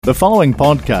The following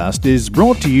podcast is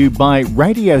brought to you by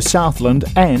Radio Southland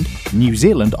and New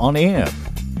Zealand On Air.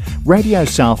 Radio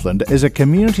Southland is a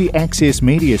community access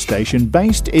media station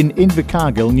based in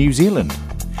Invercargill, New Zealand.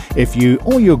 If you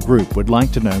or your group would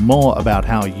like to know more about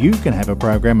how you can have a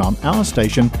program on our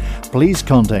station, please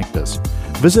contact us.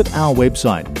 Visit our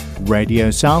website,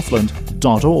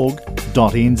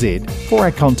 radiosouthland.org.nz, for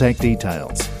our contact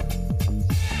details.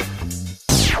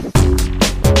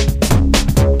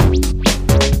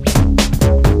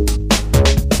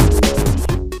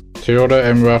 Kia ora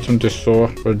and welcome to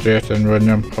S.O.A.R with Jess and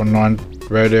William on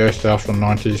Radio Southland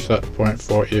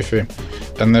 96.4 FM.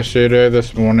 In the studio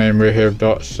this morning we have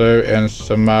got Sue and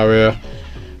Samara,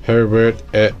 who work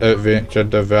at Adventure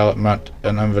Development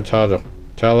in Invercargill.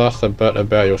 Tell us a bit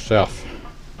about yourself.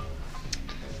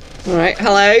 Alright,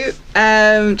 hello,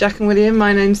 Jack and William,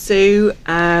 my name's Sue.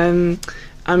 I'm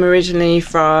originally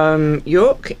from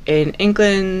York in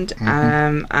England,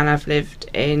 and I've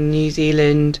lived in New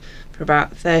Zealand for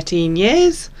about 13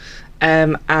 years,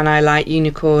 and I like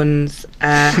unicorns,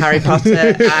 Harry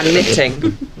Potter and knitting.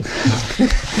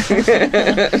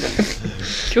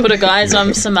 Kia ora guys,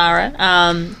 I'm Samara.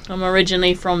 I'm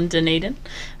originally from Dunedin.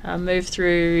 I moved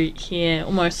through here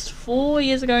almost 4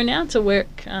 years ago now to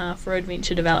work for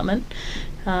Adventure Development.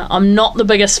 I'm not the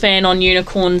biggest fan on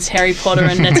unicorns, Harry Potter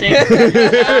and knitting,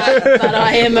 but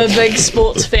I am a big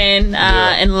sports fan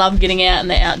and love getting out in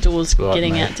the outdoors, out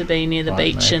to be near the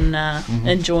beach and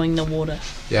enjoying the water.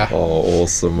 Yeah. Oh,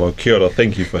 awesome. Well, kia ora.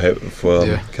 Thank you for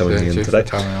coming in today.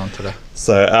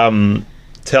 So,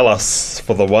 tell us,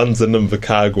 for the ones in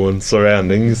Invercargill and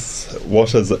surroundings,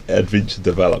 what is Adventure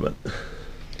Development?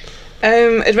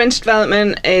 Adventure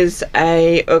Development is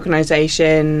a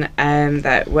organisation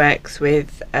that works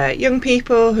with young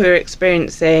people who are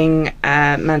experiencing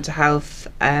mental health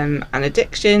and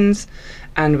addictions,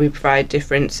 and we provide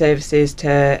different services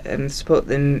to support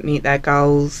them meet their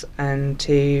goals and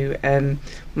to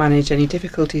manage any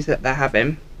difficulties that they're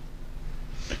having.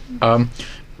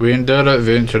 When did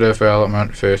Adventure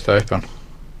Development first open?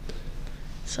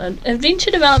 So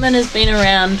Adventure Development has been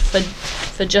around for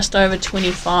just over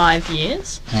 25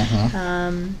 years.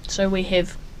 So we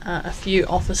have a few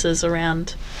offices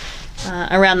around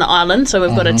the island. So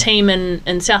we've got a team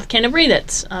in South Canterbury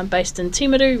that's based in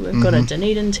Timaru. We've got a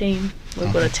Dunedin team.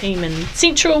 We've got a team in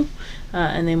Central,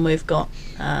 and then we've got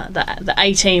the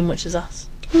A team, which is us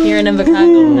here in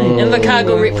Invercargill.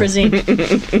 Invercargill represent.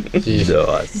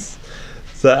 Nice.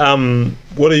 So,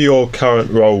 what are your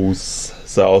current roles?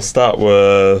 So I'll start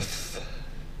with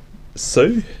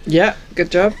Sue. Yeah,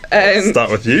 good job. Start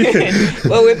with you.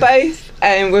 Well, we're both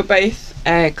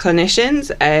clinicians,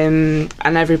 and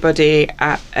everybody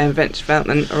at Adventure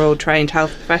Development are all trained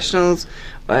health professionals,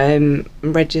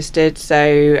 registered.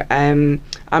 So I'm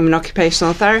an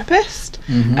occupational therapist.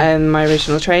 My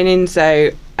original training.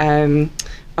 So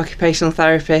occupational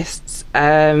therapists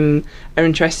are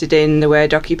interested in the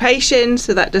word occupation.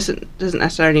 So that doesn't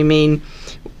necessarily mean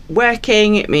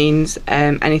working. It means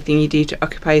anything you do to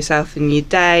occupy yourself in your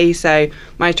day. So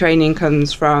my training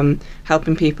comes from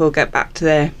helping people get back to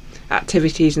their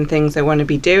activities and things they want to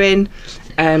be doing,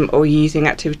 or using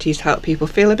activities to help people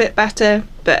feel a bit better.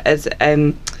 But as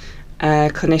a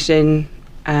clinician,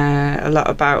 a lot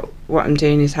about what I'm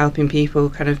doing is helping people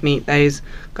kind of meet those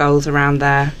goals around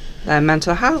their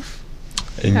mental health.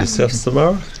 And yourself,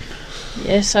 Samara?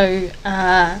 Yeah, so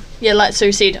like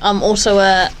Sue said, I'm also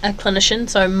a clinician.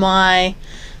 So a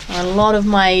lot of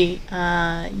my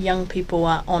young people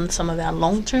are on some of our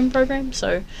long-term programs,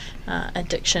 so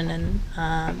addiction and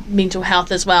mental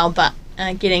health as well. But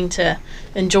getting to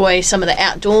enjoy some of the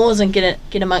outdoors and get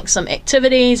amongst some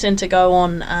activities and to go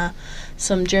on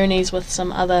some journeys with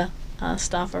some other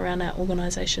staff around our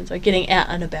organisation. So getting out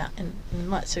and about and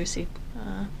like Sue said,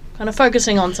 kind of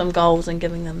focusing on some goals and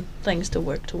giving them things to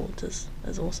work towards is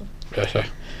awesome. Okay.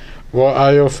 What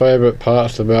are your favourite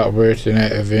parts about working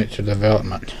at Adventure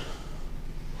Development?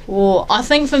 Well, I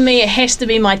think for me it has to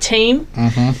be my team.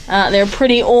 They're a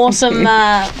pretty awesome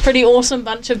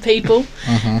bunch of people.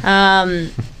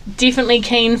 Definitely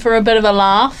keen for a bit of a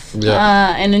laugh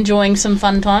and enjoying some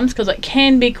fun times, because it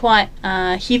can be quite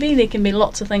heavy. There can be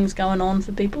lots of things going on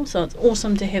for people, so it's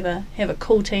awesome to have a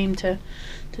cool team to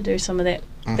do some of that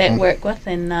work with,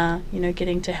 and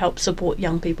getting to help support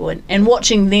young people and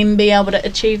watching them be able to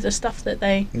achieve the stuff that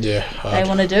they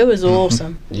want to do is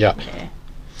awesome. Yeah.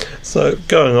 So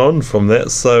going on from that,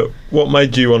 so what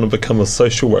made you want to become a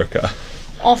social worker?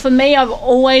 For me, I've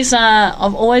always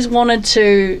wanted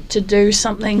to do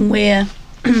something where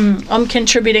I'm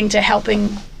contributing to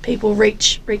helping people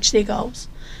reach their goals.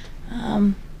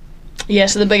 So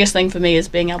the biggest thing for me is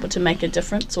being able to make a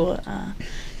difference or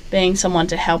being someone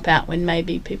to help out when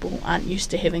maybe people aren't used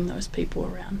to having those people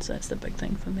around. So that's the big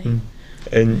thing for me.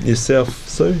 And yourself,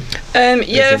 Sue?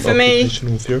 Yeah, for me,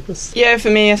 therapist? Yeah, for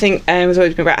me, I think it's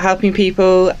always been about helping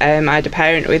people. I had a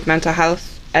parent with mental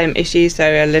health issues, so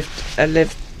I lived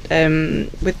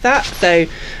with that. So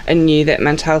I knew that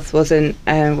mental health wasn't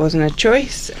a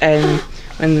choice,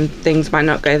 when things might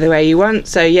not go the way you want.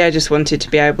 So yeah, I just wanted to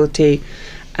be able to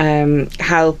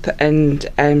help and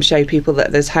show people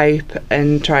that there's hope,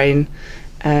 and try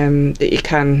and that you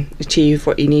can achieve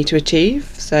what you need to achieve.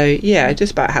 So yeah,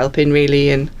 just about helping really,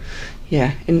 and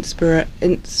yeah,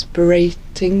 inspiring.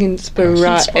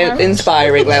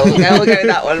 Well, we'll go with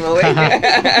that one, will we?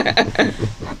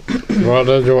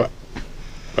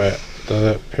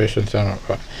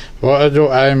 What is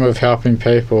your aim of helping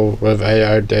people with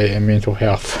AOD and mental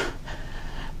health?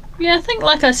 Yeah, I think,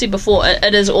 like I said before,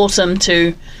 it is awesome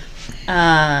to.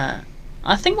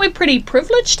 I think we're pretty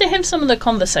privileged to have some of the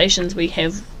conversations we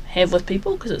have with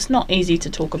people, because it's not easy to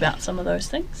talk about some of those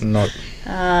things. Not.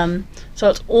 So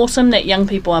it's awesome that young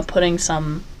people are putting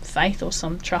some faith or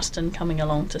some trust in coming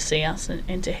along to see us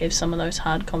and to have some of those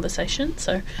hard conversations.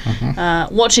 So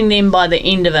watching them by the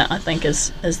end of it, I think,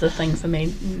 is the thing for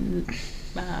me.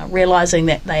 Realising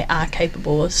that they are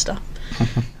capable of stuff.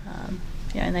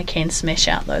 And they can smash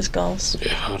out those goals.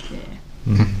 Yeah.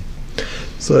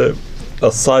 So,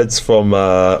 aside from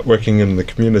working in the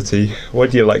community,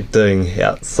 what do you like doing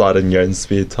outside in your own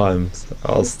spare times?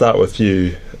 I'll start with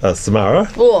you, Samara.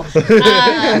 Just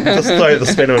throw the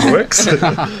spanner in the works.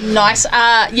 Nice.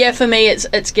 Yeah, for me,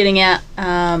 it's getting out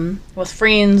with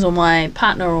friends or my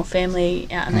partner or family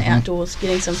out in the outdoors,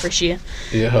 getting some fresh air.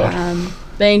 Yeah.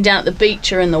 Being down at the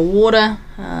beach or in the water.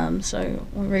 So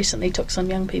we recently took some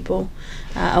young people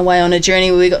away on a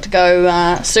journey where we got to go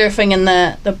surfing in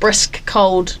the brisk,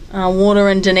 cold water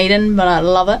in Dunedin, but I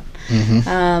love it.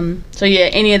 So yeah,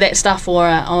 any of that stuff, or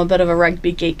I'm a bit of a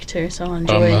rugby geek too, so I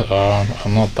enjoy it.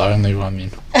 I'm not the only one,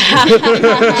 then.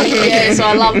 Yeah, so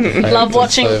I love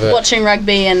watching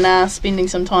rugby and spending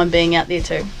some time being out there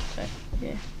too. So,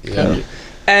 yeah.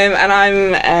 And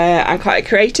I'm quite a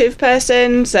creative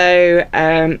person, so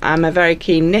I'm a very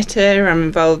keen knitter. I'm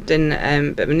involved in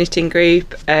a bit of a knitting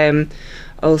group.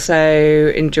 Also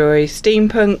enjoy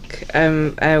steampunk.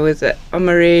 I was at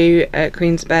Oamaru at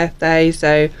Queen's birthday,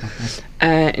 so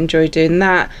enjoy doing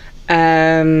that.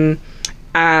 And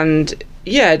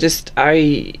yeah, just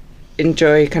I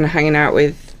enjoy kind of hanging out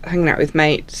with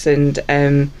mates,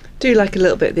 and do like a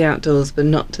little bit of the outdoors, but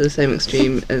not to the same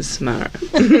extreme as Samara.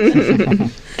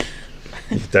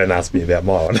 Don't ask me about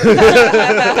my one.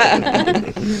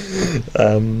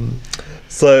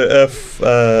 So if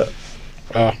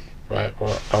right,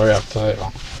 what are we up to that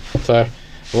one? So,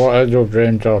 what is your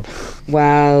dream job?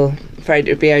 Well, afraid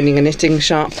it would be owning a knitting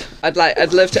shop. I'd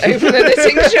love to open a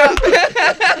knitting shop.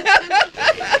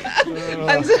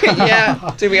 And so,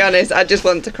 yeah, to be honest, I just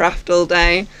want to craft all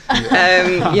day.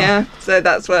 Yeah, so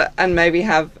that's what, and maybe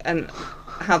have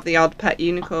the odd pet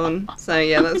unicorn. So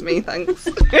yeah, that's me. Thanks.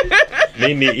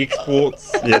 Mainly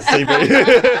exports. Yes, CB.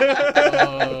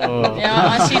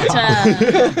 Yeah,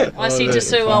 I said to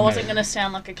Sue I wasn't going to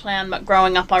sound like a clown, but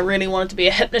growing up I really wanted to be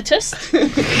a hypnotist.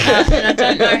 And I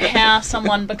don't know how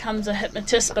someone becomes a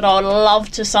hypnotist, but I would love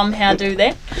to somehow do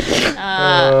that.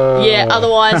 Yeah,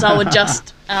 otherwise I would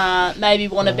just maybe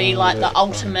want to be like the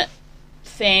ultimate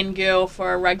fangirl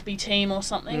for a rugby team or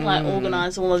something, like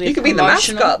organise all of their. You could be the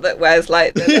mascot that wears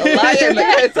like the little lion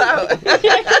that goes out.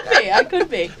 Yeah, I could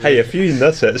be. Hey, if you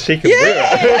knit it, she can wear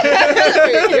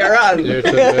it. You're on. You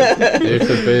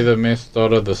could be the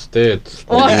mascot of the Stads.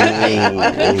 Oh,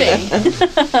 I could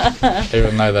be.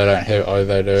 Even though they don't have,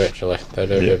 they do actually. They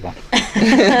do have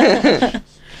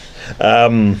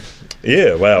one.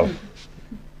 Yeah, well,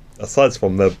 aside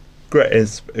from the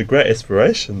great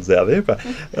aspirations out there, but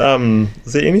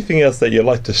is there anything else that you'd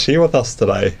like to share with us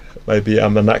today? Maybe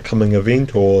an upcoming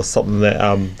event or something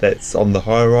that that's on the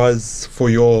high rise for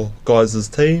your guys'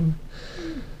 team?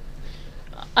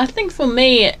 I think for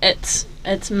me it's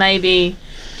maybe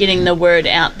getting the word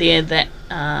out there that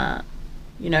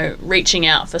reaching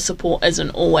out for support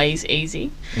isn't always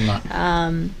easy.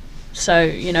 No.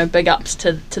 So big ups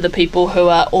to the people who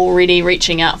are already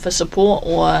reaching out for support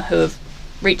or who have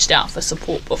reached out for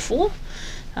support before,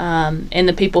 and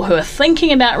the people who are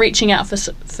thinking about reaching out for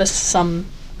some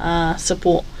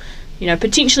support,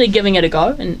 potentially giving it a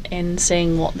go and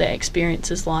seeing what their experience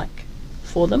is like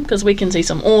for them, because we can see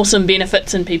some awesome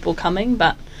benefits in people coming,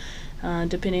 but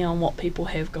depending on what people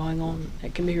have going on,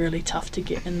 it can be really tough to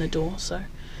get in the door. So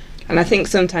And I think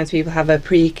sometimes people have a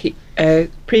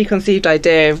preconceived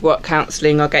idea of what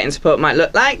counselling or getting support might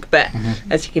look like, but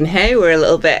as you can hear, we're a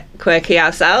little bit quirky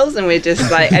ourselves, and we're just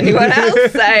like anyone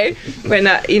else. So you're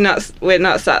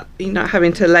not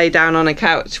having to lay down on a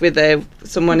couch with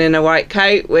someone in a white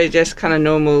coat. We're just kind of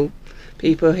normal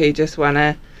people who just want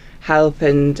to help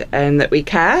and that we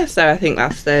care. So I think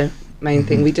that's the main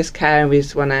thing. We just care, and we're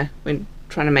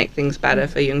trying to make things better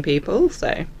for young people.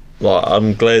 So. Like,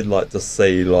 I'm glad, like, to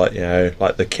see, like, you know,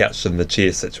 like the couch and the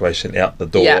chair situation out the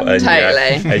door. Yeah, and,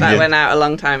 totally. You know, that went out a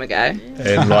long time ago.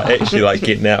 And like actually, like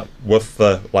getting out with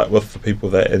the people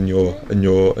that in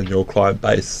your client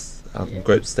base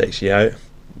groups to actually, you know,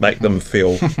 make them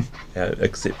feel,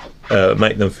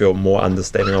 make them feel more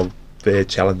understanding of their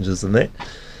challenges and that.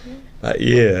 But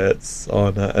yeah, it's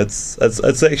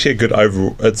actually a good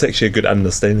overall. It's actually a good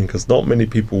understanding, because not many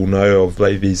people know of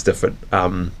these different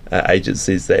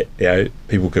agencies that, you know,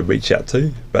 people could reach out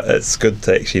to. But it's good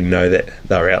to actually know that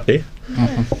they're out there.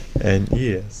 And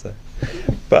yeah, so.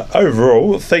 But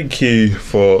overall, thank you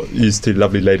for you two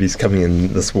lovely ladies coming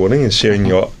in this morning and sharing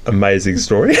your amazing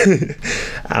story.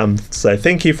 So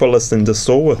thank you for listening to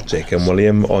S.O.A.R with Jack and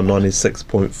William on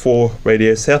 96.4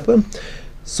 Radio Southland.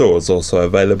 S.O.A.R is also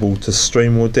available to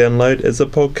stream or download as a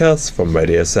podcast from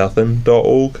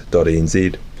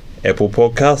radiosouthland.org.nz, Apple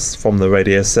Podcasts from the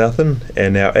Radio Southland,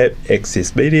 and our app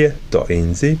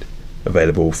accessmedia.nz,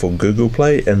 available from Google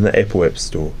Play and the Apple App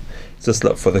Store. Just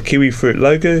look for the kiwi fruit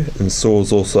logo, and S.O.A.R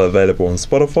is also available on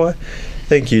Spotify.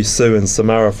 Thank you, Sue and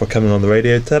Samara, for coming on the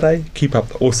radio today. Keep up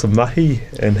the awesome mahi,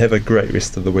 and have a great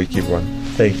rest of the week, everyone.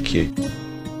 Thank you.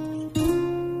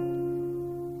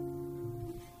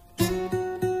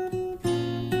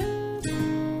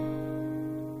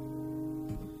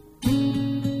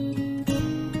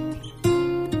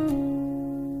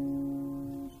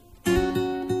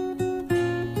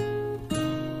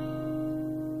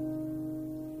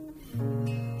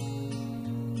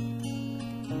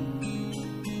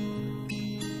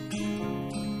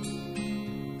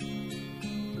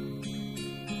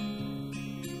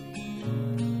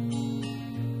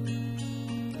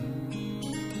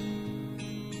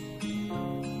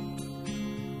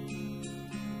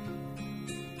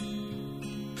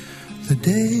 The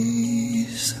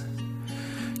days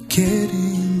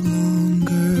getting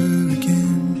longer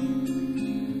again.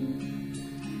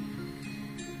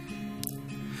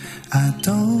 I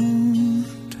don't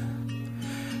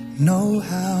know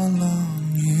how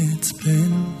long it's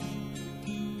been,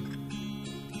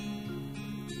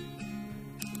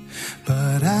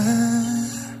 but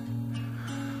I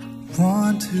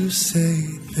want to say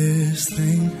this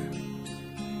thing,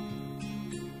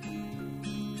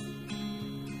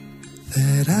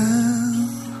 that I'll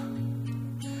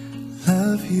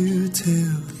love you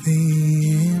till the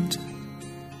end.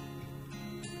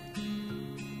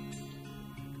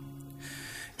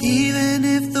 Even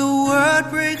if the world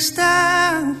breaks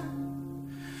down,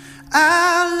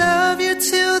 I'll love you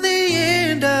till the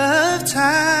end of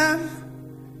time.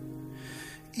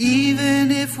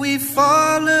 Even if we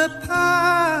fall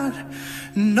apart,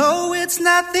 no, it's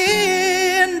not the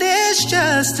end, it's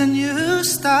just a new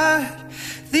start.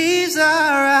 These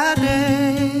are our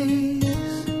days.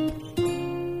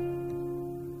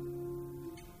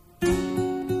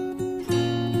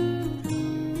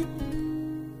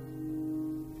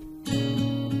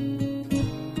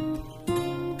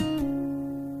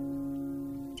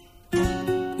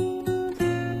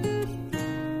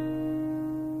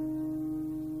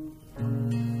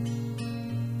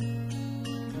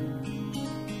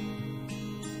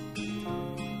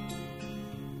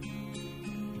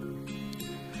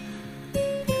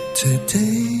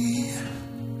 Today,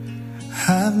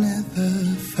 I've never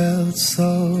felt so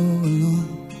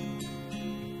alone.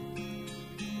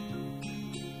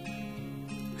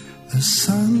 The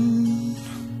sun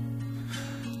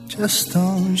just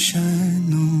don't shine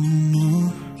no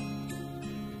more.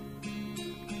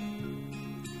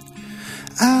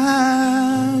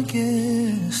 I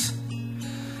guess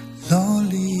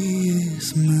lonely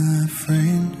is my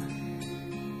friend.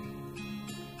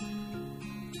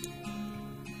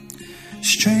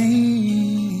 Strange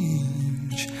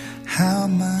how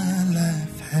my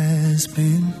life has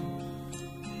been.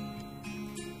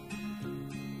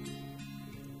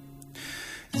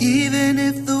 Even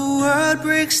if the world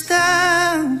breaks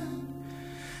down,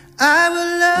 I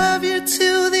will love you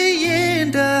till the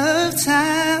end of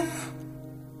time.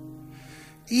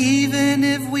 Even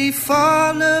if we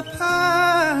fall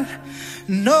apart,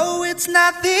 no, it's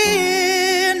not the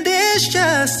end, it's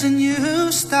just a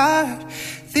new start.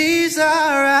 These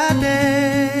are our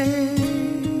days.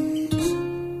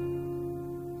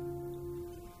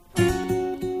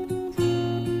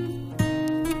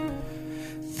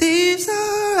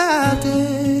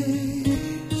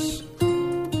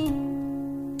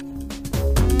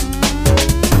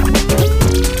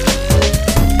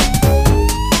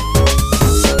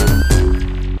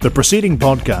 The preceding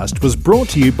podcast was brought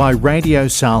to you by Radio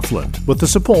Southland with the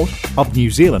support of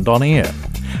New Zealand On Air.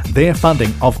 Their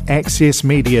funding of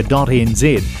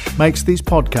accessmedia.nz makes these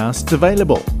podcasts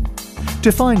available.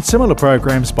 To find similar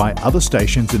programs by other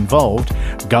stations involved,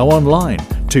 go online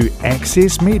to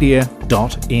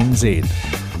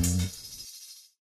accessmedia.nz.